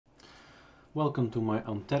Welcome to my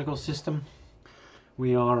antergos system.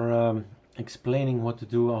 We are explaining what to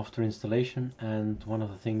do after installation, and one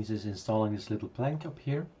of the things is installing this little plank up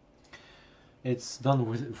here. It's done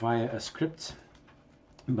via a script,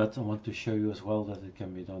 but I want to show you as well that it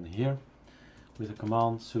can be done here with a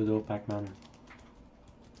command sudo pacman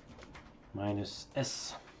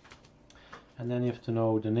 -s, and then you have to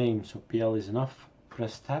know the name. So pl is enough,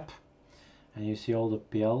 press tab and you see all the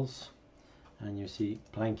pls and you see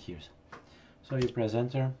plank here. So you press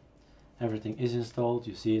enter, everything is installed,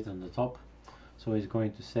 you see it on the top. So it's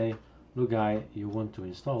going to say, look guy, you want to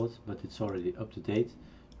install it, but it's already up to date.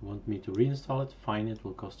 You want me to reinstall it? Fine, it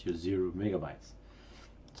will cost you 0 megabytes.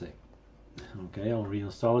 Say, okay, I'll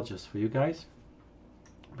reinstall it just for you guys,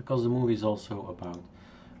 because the movie is also about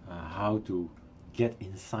how to get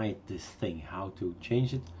inside this thing, how to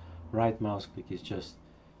change it. Right mouse click is just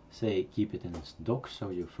say keep it in its dock, so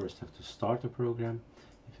you first have to start the program.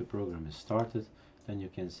 If the program is started, then you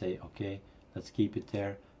can say okay, let's keep it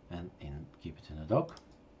there and keep it in the dock.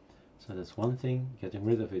 So that's one thing. Getting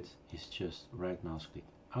rid of it is just right mouse click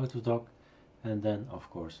out of dock, and then of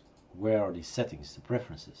course where are the settings, the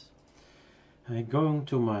preferences. Going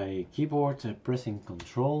to my keyboard, pressing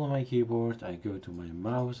Control on my keyboard, I go to my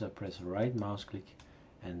mouse, I press right mouse click,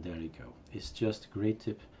 and there you go. It's just a great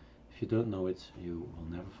tip. If you don't know it, you will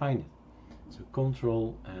never find it. So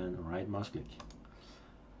Control and right mouse click.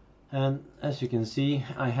 And as you can see,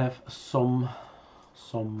 I have some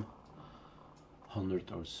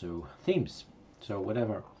 100 or so themes. So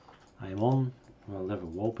whatever I'm on, whatever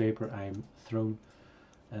wallpaper I'm thrown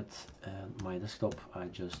at my desktop, I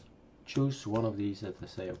just choose one of these that I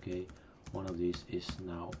say, okay, one of these is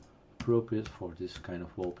now appropriate for this kind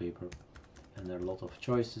of wallpaper. And there are a lot of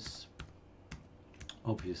choices.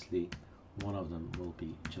 Obviously, one of them will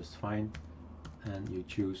be just fine, and you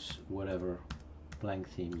choose whatever blank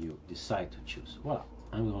theme you decide to choose. Well,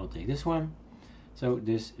 I'm going to take this one. So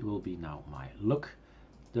this will be now my look.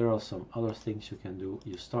 There are some other things you can do.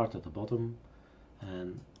 You start at the bottom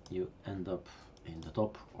and you end up in the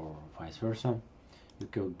top, or vice versa. You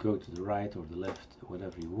go to the right or the left,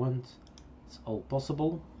 whatever you want. It's all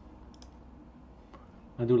possible.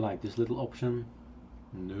 I do like this little option.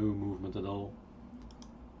 No movement at all.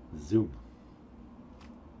 Zoom.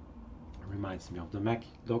 Reminds me of the Mac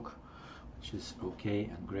dock, which is okay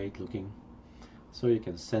and great looking. So you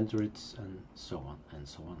can center it and so on and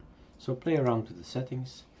so on. So play around with the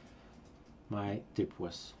settings. My tip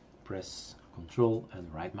was press Control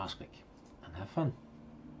and right mouse click and have fun.